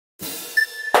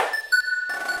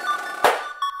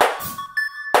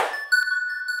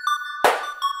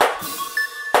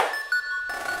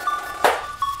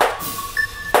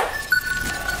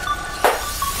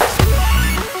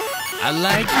I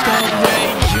like the way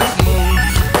you move.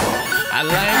 I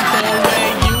like the way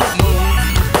you move.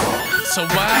 So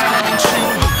why don't you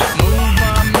move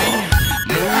on me?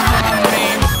 Move on me.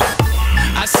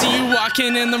 I see you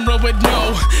walking in the road with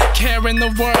no care in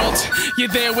the world. You're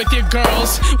there with your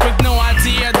girls, with no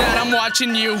idea that I'm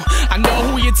watching you. I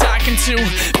know who you're talking to.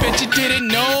 Bet you didn't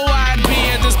know I'd be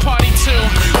at this party too.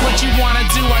 What you wanna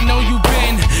do, I know you've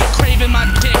been craving my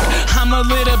dick. I'm a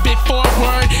little bit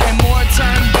forward and more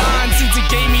turned on since you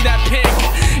gave me that pic.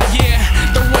 Yeah,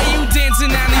 the way you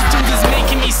dancing now, these dudes is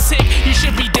making me sick. You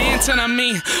should be dancing on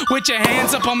me, with your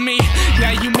hands up on me.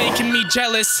 Now you making me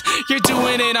jealous. You're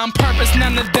doing it on purpose.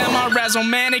 None of them are as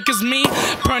romantic as me.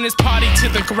 Burn this party to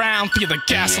the ground, feel the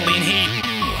gasoline heat.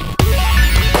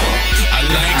 I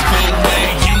like the way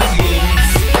you move.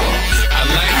 I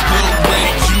like the way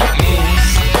you move.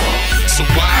 So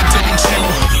why don't you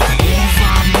move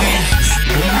on me?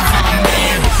 Move on me.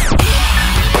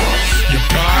 Your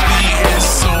body is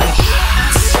so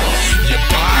hot. Your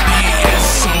body is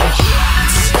so hot.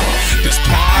 This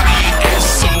party is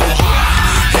so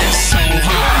hot. It's so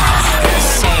hot. It's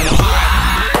so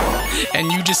hot.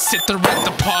 And you just sit there at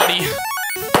the party.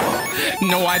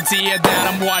 No idea that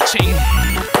I'm watching.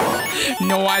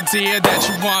 No idea that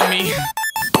you want me.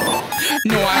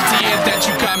 No idea that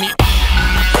you got me.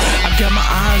 I've got my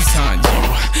eyes on you.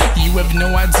 You have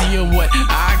no idea what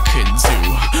I could do.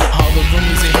 All the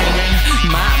rumors you're hearing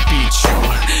might be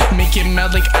true. Make it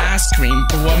melt like ice cream,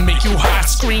 boo. I'll make you hot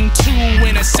scream too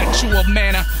in a sexual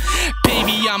manner.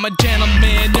 Baby, I'm a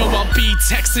gentleman. No, I'll be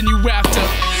texting you after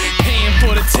paying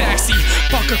for the taxi.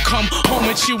 Fucker, come home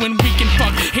with you and we can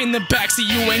fuck in the backseat.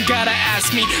 You ain't gotta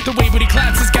ask me. The way booty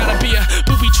claps has gotta be a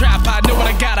booby trap. I know what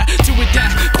I gotta do with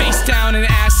that. Face down and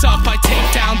ass up. I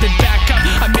take down, then back up.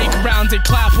 I make rounds and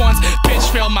clap once. Bitch,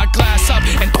 fill my glass up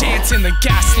and dance in the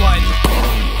gaslight.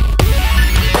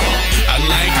 I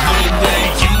like the way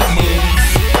you move.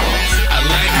 I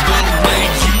like the way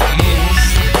you move.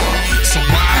 So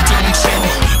why don't you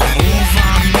move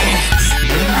on me?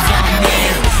 Move on me.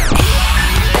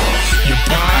 Your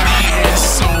body is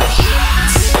so hot.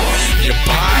 Your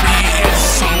body is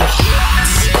so hot.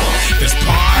 This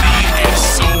party is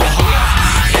so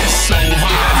hot. It's so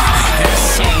hot. It's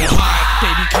so hot.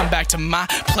 Baby, come back to my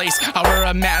place. I wear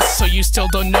a mask so you still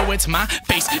don't know it's my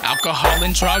face. Alcohol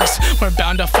and drugs, we're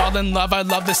bound to fall in love. I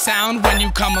love the sound when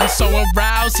you come, I'm so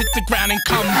aroused. Hit the ground and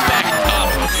come back up.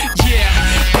 Yeah,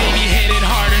 baby, hit it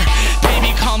harder.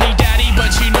 Baby, call me daddy,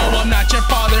 but you know I'm not your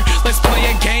father. Let's play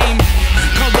a game.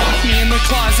 Come lock me in the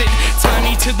closet, tie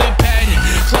me to the bed.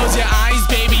 Close your eyes,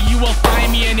 baby, you will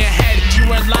find me in your head. You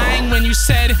were lying when you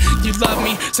said you love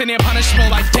me, so near punishable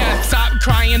like death. Stop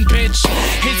crying, bitch.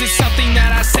 Is it something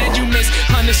that I said you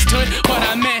misunderstood what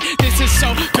I meant? This is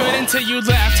so good until you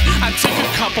left. I took a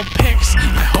couple pics,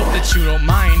 I hope that you don't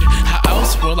mind.